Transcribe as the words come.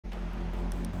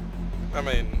I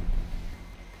mean...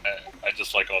 I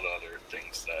just like all the other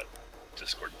things that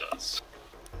Discord does.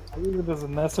 I use it as a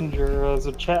messenger, as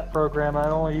a chat program. I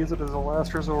only use it as a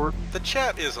last resort. The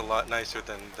chat is a lot nicer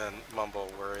than Mumble,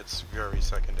 where it's very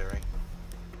secondary.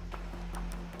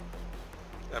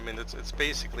 I mean, it's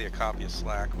basically a copy of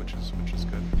Slack, which is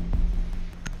good.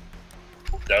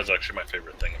 That was actually my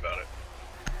favorite thing about it.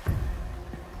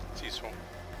 It's useful.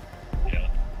 Yeah.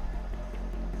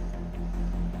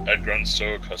 I'd grown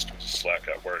so accustomed to Slack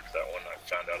at work that when I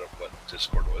found out of what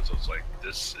Discord was, I was like,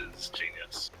 this is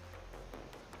genius.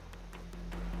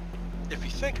 If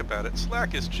you think about it,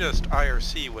 Slack is just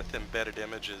IRC with embedded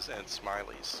images and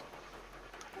smileys.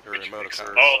 Or Which makes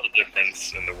emoticons. all the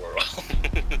difference in the world.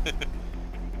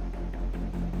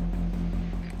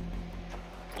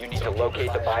 You need to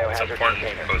locate the biohazard It's important to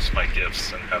container. post my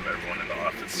GIFs and have everyone in the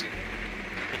office see them.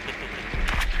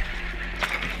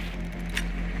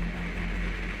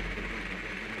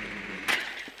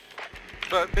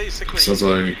 But basically... Sounds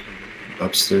like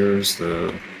upstairs,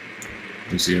 the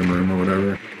museum room or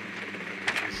whatever.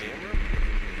 Museum room?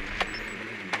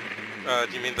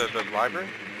 Do you mean the library?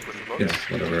 With the books? Yeah,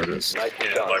 whatever it is. Nicely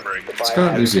Yeah, done. library. The It's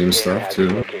got biohazard museum container stuff, has too.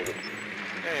 been located.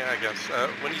 Yeah, I guess.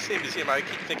 When you say museum, I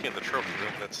keep thinking of the trophy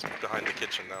room that's behind the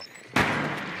kitchen, though.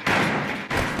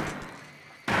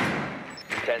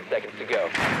 10 seconds to go.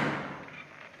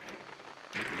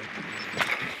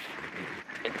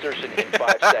 Insertion in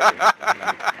 5 seconds.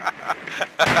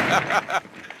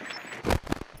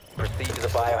 Proceed to the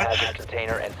biohazard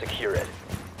container and secure it.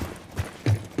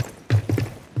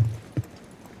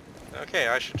 Okay,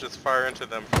 I should just fire into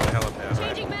them from the helipad,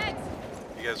 Changing right? mags.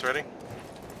 You guys ready?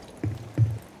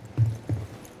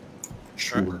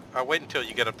 Sure. I'll wait until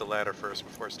you get up the ladder first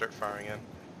before I start firing in.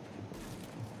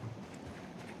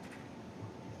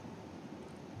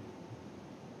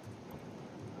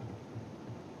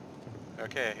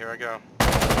 Okay, here I go. I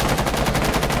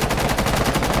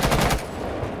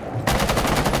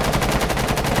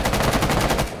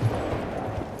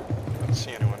don't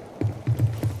see anyone.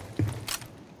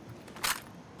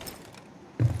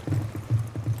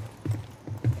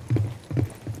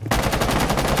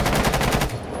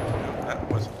 No, that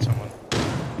wasn't someone.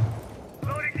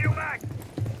 Loading new mag.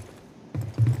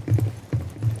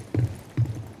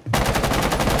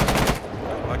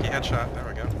 Lucky headshot, there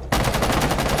we go.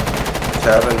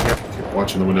 Cabin here. Keep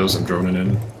watching the windows, I'm droning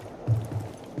in.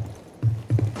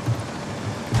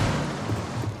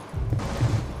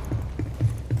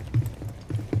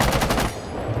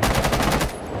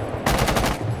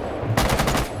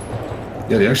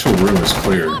 Yeah, the actual room is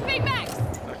clear. Swapping mags.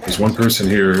 There's one person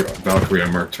here, Valkyrie, I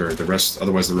marked her. The rest,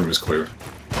 otherwise the room is clear.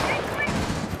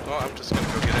 Well, I'm just gonna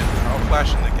go get in. I'll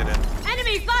flash and then get in.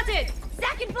 Enemy spotted.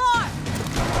 Second floor.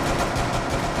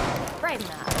 Right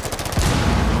now.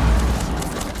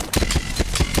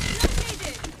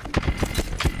 Located.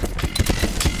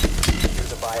 Secure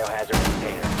the biohazard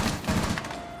container.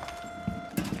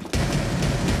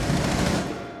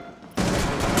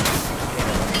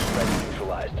 Container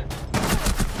neutralized.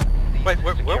 Wait,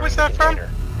 where was that from?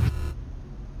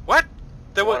 What?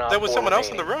 There was someone else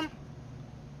in the room?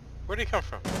 Where did he come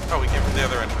from? Oh, he came from the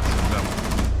other entrance. No.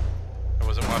 I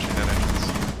wasn't watching that entrance.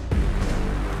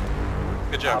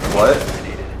 Good job. What?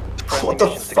 What the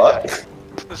fuck?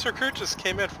 This recruit just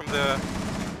came in from the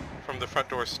front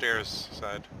door stairs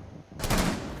side.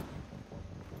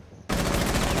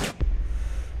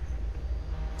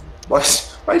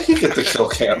 Why'd he get the kill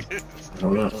cam? I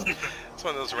don't know. It's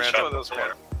one of those random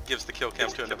gives the kill cam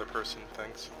to another person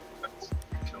things.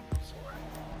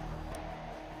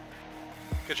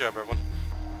 Good job, everyone.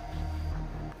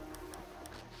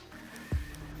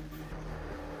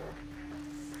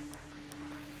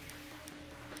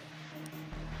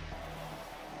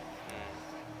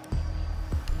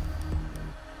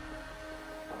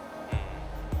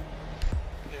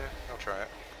 Yeah, I'll try it.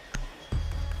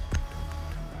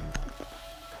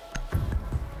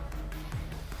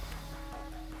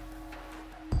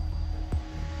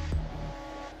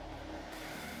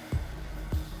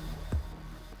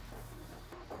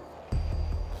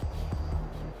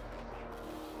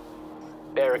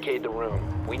 Barricade the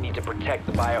room. We need to protect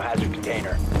the biohazard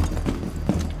container.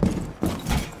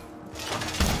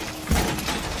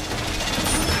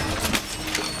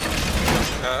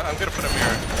 I'm gonna put a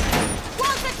mirror.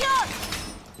 Wall secure.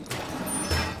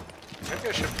 Maybe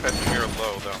I should put the mirror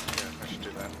low, though. Yeah, I should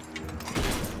do that.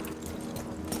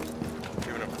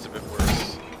 Even if it's a bit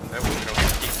worse. That way we don't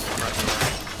get peeked in the front door.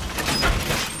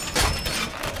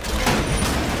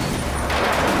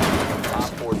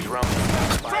 Op 4 drone.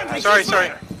 Biohazard Sorry.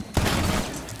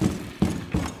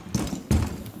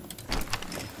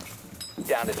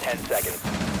 down to 10 seconds.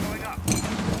 Going up.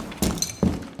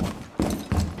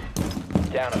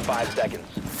 Down to 5 seconds.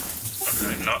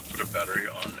 Okay, not put a battery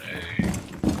on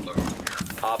a low here.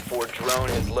 Op 4 drone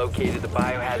has located the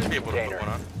biohazard Be able to put container. one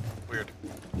on. Weird.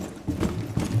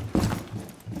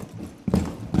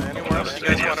 Anywhere else you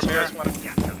guys want a beer? I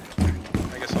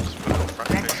guess I'll just put it in front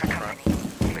and face in front.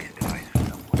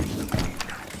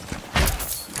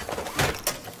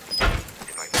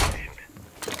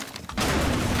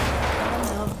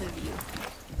 I love the view.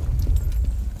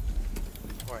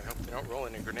 Boy, I hope they don't roll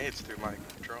any grenades through my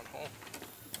drone hole.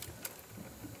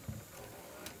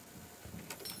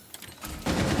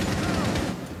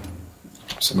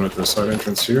 Someone at the side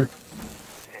entrance here.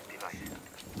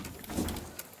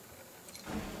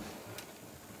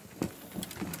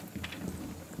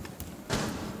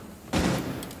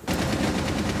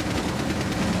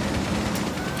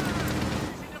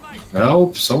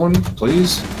 Help! Someone,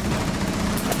 please.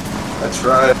 I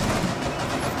tried.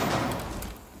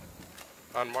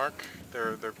 On mark,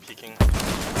 they're peeking.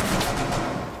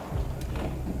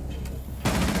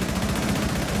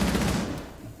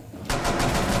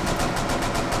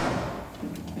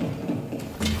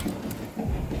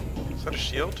 Is that a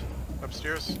shield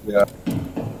upstairs? Yeah.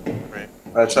 Right.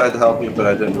 I tried to help you, but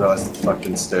I didn't realize the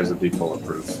fucking stairs would be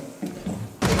bulletproof.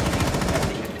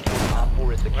 Op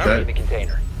 4 is securing That- the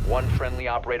container. One friendly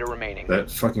operator remaining.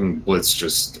 That fucking blitz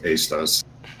just aced us.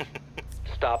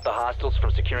 Stop the hostiles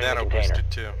from securing the Nano container.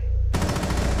 boosted too.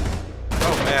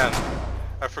 Oh man,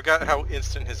 I forgot how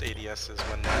instant his ADS is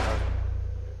when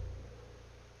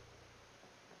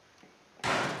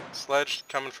Sledge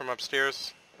coming from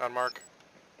upstairs on mark.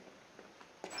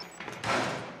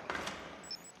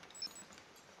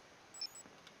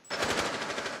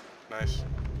 Nice.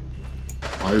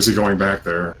 Why is he going back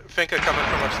there? Finka coming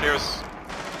from upstairs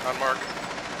on mark.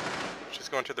 She's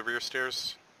going to the rear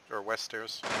stairs, or west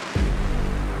stairs.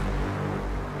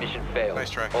 Mission failed.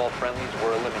 Nice try. All friendlies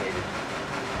were eliminated.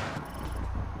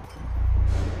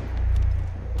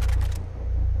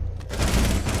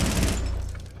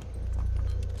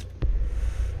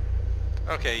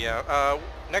 Okay, yeah,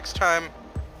 next time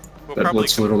we'll That probably...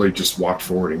 blitz literally just walked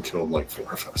forward and killed like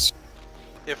 4 of us.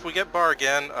 If we get bar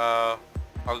again, I'll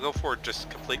go for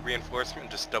just complete reinforcement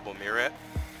and just double mirror it.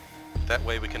 That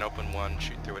way we can open one,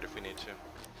 shoot through it if we need to.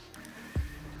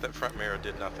 That front mirror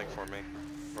did nothing for me,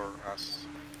 or us.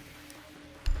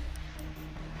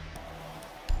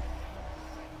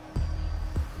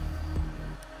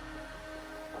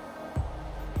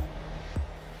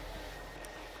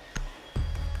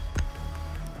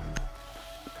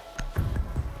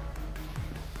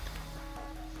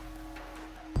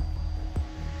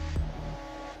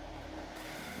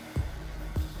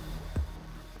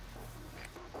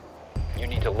 You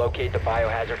need to locate the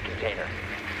biohazard container.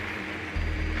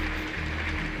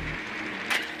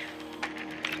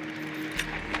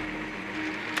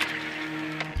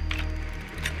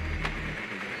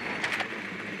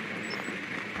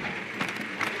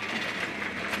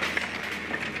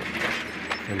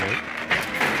 Hello.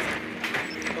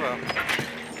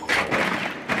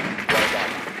 Well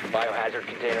done. Biohazard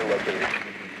container located.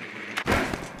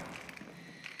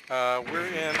 We're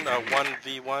in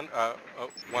 1v1,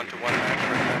 1-to-1 match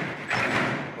right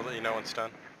now. We'll let you know when it's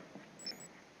done.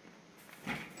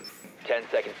 10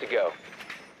 seconds to go.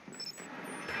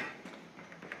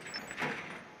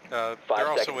 They're 5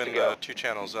 also seconds to in go. 2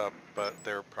 channels up, but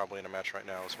they're probably in a match right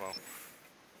now as well.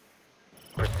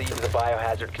 Proceed to the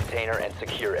biohazard container and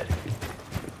secure it.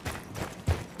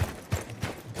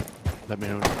 Let me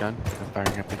know when it's done. I'm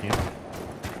firing up again.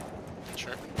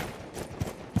 Sure.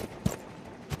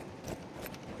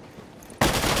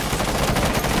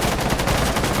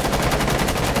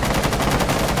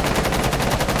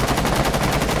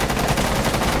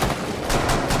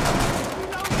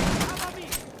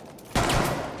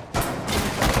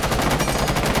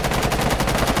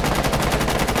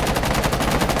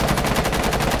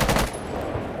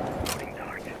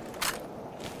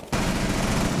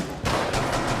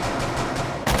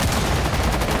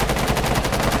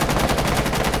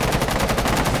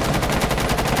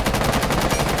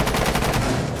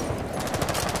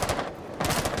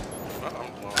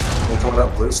 They're coming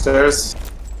up blue stairs.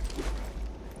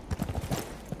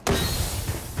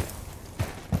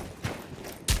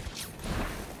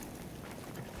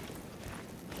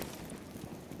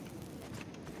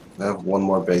 I have one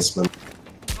more basement.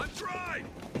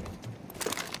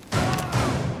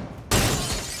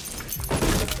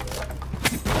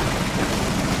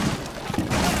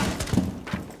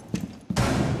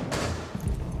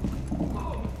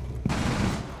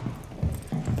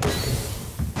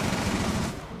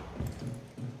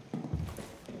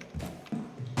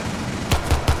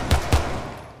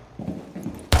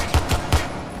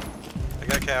 I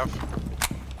Cav.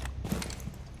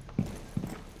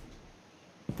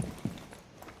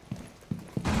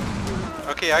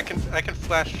 Okay, I can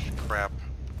flash crap.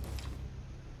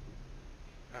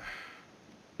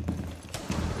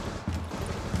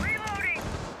 Reloading.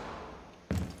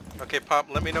 Okay, Pop,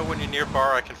 let me know when you're near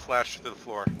bar, I can flash through the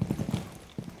floor.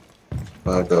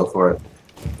 Go for it.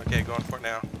 Okay, going for it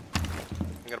now.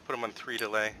 I'm gonna put him on 3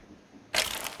 delay.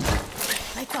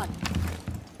 Lights on.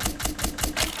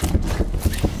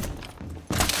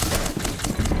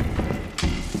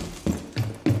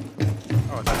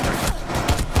 Oh, that's right.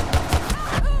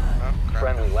 Oh, crap.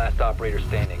 Friendly, last operator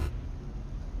standing.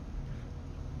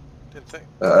 Didn't think.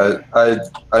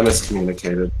 I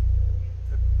miscommunicated.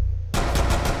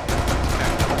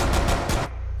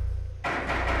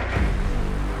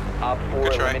 Op 4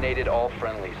 Good try. eliminated all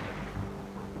friendlies.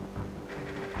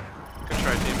 Good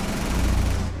try, team.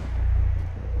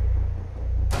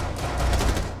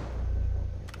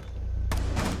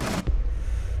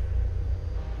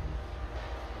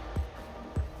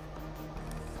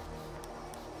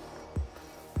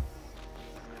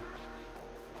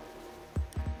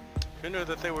 Who knew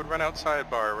that they would run outside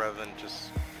bar rather than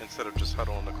just, instead of just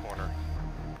huddle in the corner,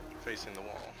 facing the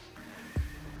wall.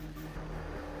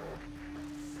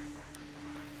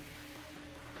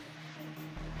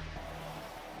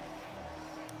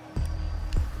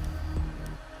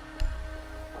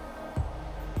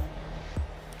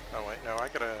 Oh wait, no, I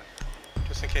gotta,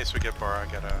 just in case we get bar, I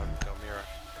gotta go mirror.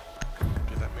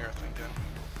 Do that mirror thing again.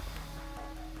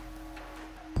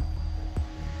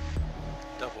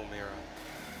 Double mirror.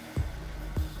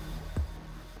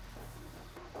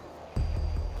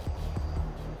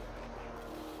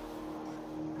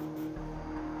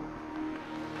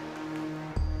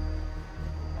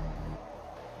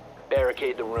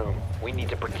 Barricade the room. We need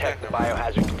to protect the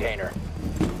biohazard container.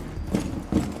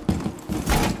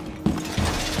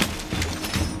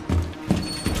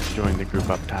 Join the group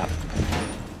up top.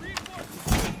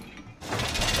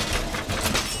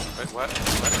 Wait, what?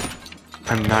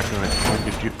 I'm not going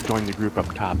to join the group up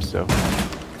top, so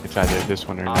it's either this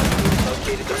one or Op not. 2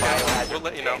 located the biohazard We'll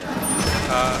let you know.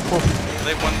 container.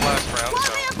 They won last round, More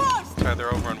so reinforced! it's either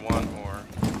over in 1 or...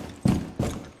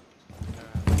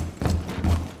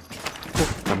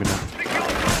 Let me know.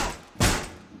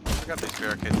 I got these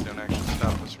barricades don't actually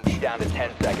stop us from shooting. Down to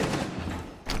 10 seconds.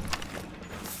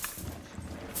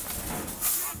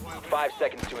 5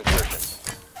 seconds to insertion.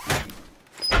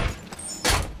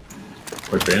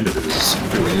 Our bandit is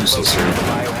really useless Located the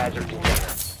here. biohazard container.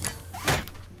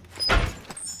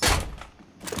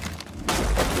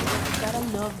 Gotta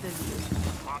love the view.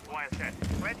 Hot wire set.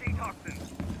 Planting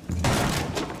toxins.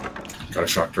 Got a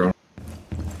shock drone.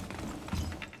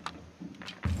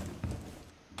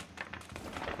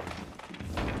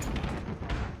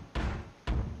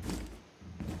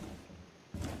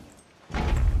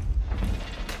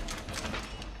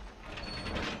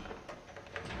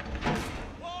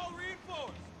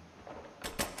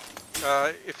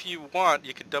 If you want,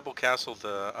 you could double castle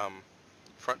the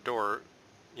front door,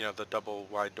 you know, the double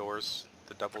wide doors,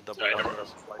 the double I never wide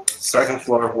doors. Second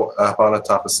floor, up on the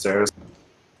top of stairs,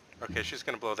 Okay, she's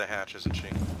gonna blow the hatch, isn't she?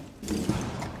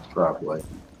 probably.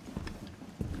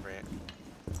 Great.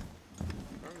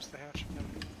 Where was the hatch again?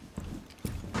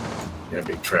 Yeah,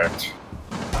 big tracked.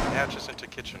 The hatch is into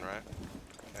kitchen, right?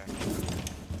 Okay.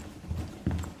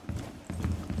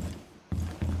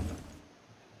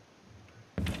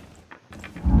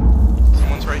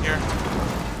 Someone's right here.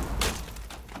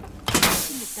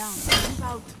 Pin it down. Move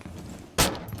out.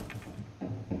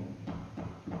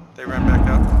 They ran back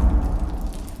up.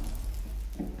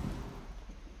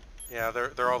 Yeah,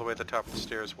 they're all the way at the top of the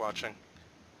stairs watching.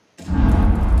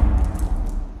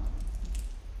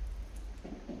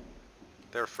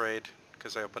 They're afraid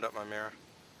because I opened up my mirror.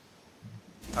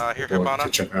 Here, Going Hibana.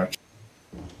 kitchen hatch.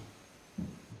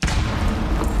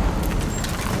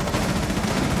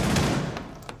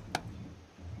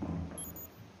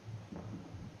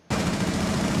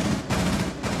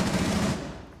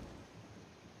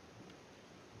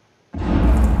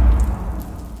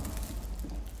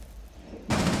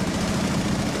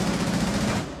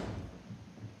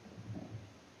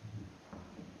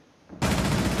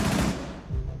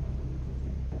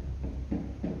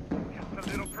 Just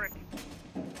a little prick.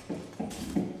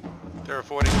 They're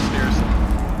avoiding the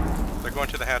stairs. They're going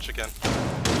to the hatch again.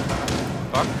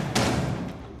 Buck?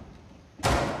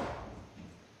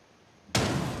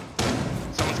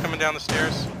 Someone's coming down the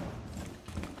stairs.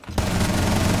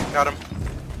 Got him.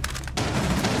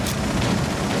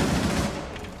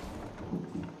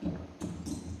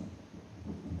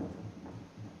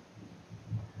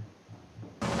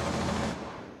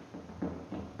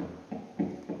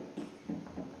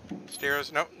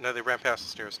 Stairs? No, no, they ran past the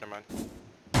stairs. Never mind.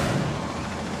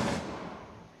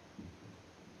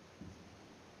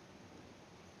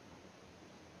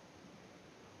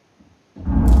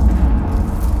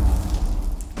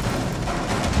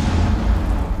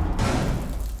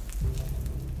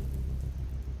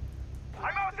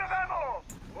 I'm out of ammo!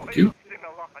 Thank you.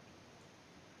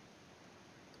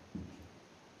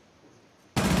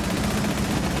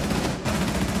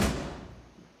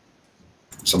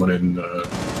 Someone in the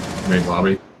main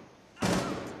lobby.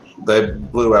 They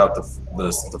blew out the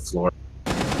floor.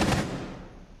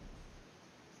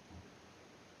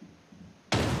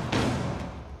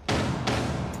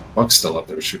 Buck's still up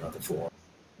there shooting on the floor.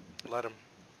 Let him.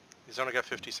 He's only got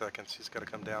 50 seconds. He's got to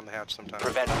come down the hatch sometime.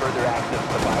 Prevent further access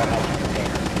to the biohazard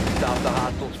container. Stop the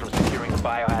hostiles from securing the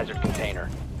biohazard container.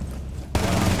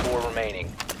 4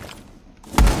 remaining.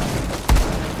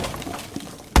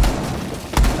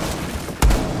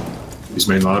 He's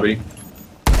main lobby.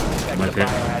 Protect My the pick.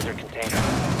 biohazard container.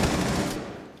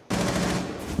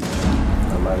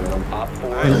 I'm out of them. Op 4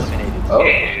 Nice. eliminated. Oh.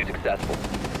 Mission successful.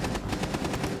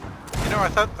 You know, I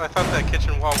thought that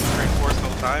kitchen wall was reinforced the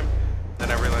whole time.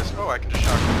 Then I realized, oh, I can just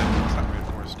shotgun it. It's not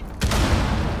reinforced.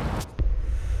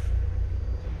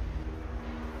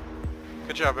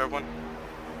 Good job, everyone.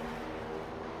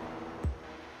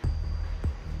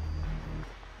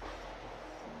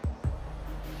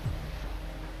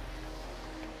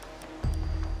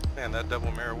 Man, that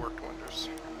double mirror worked wonders.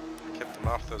 Kept them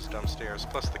off those dumb stairs,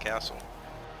 plus the castle.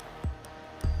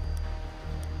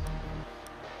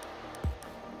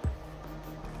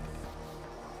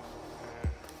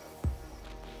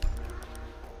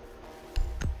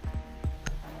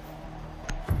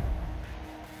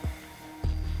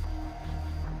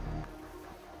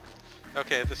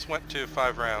 Okay, this went to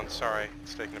 5 rounds. Sorry,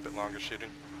 it's taking a bit longer shooting.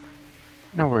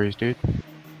 No worries, dude.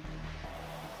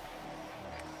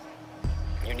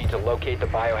 You need to locate the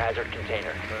biohazard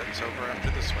container. But it's over after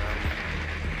this round.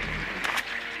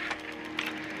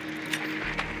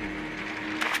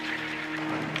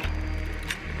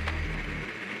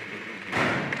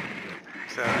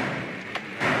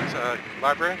 Is that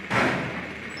library?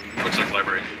 Looks like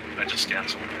library. I just scanned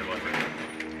someone in your library.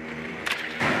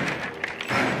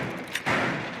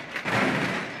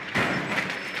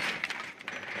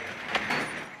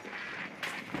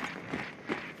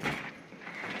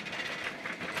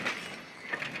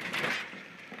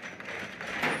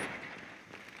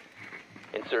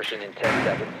 Insertion in 10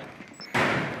 seconds.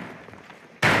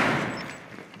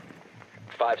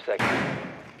 5 seconds.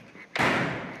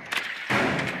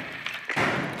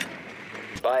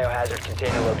 Biohazard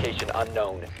container location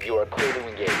unknown. You are clear to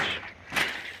engage.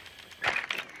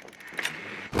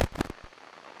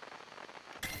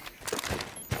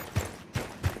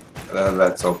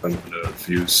 That's open. The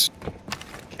fuse.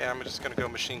 Okay, I'm just gonna go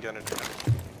machine gun it.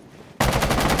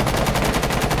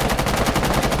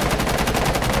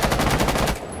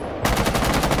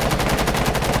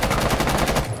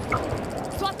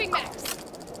 Swapping max.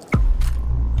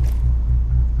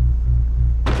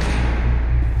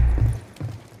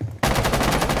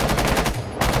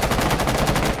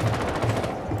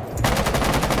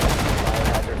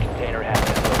 Biohazard container has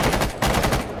been located.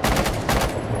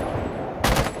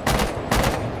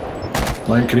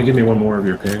 Lion, can you give me one more of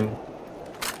your ping?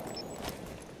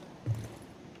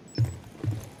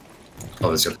 Oh,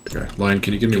 that's the other guy. Lion,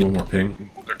 can you give me one more ping?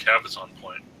 Their cab is on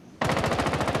point.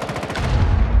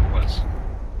 Was.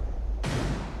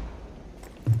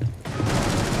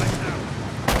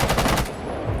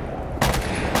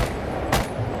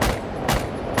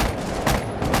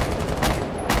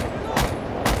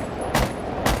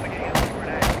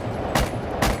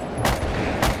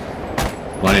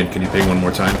 Lion, can you ping one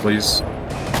more time, please?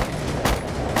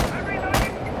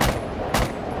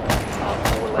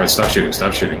 Alright, stop shooting,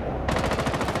 stop shooting.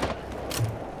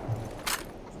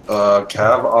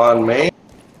 Cav on main.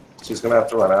 She's gonna have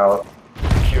to run out.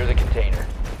 Secure the container.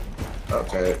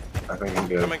 Okay, I think I'm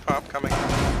good. Coming, Pop, coming.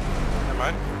 Never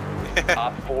mind.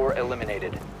 Op 4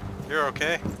 eliminated. You're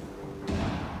okay?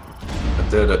 I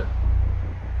did it.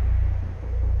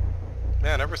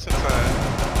 Man, ever since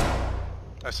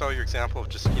I saw your example of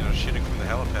just, you know, shooting from the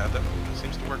helipad, that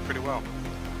seems to work pretty well.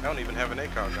 I don't even have an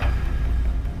ACOG on.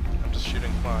 I'm just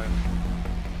shooting flying.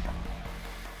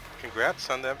 Congrats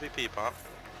on the MVP, Pop.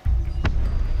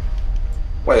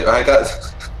 Wait, I got...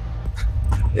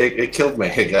 it killed me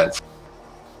again.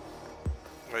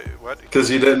 Wait, what?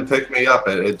 Because you didn't pick me up.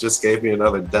 It just gave me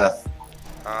another death.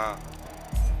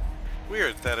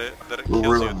 Weird that it kills you at the end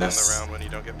of Ruinous. the round when you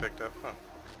don't get picked up. Huh.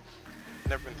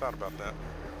 Never even thought about that.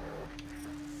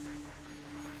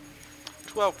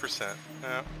 12%.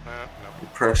 No.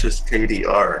 Precious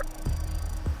KDR.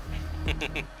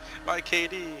 Bye,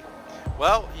 KD.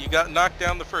 Well, you got knocked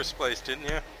down the first place, didn't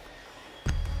you?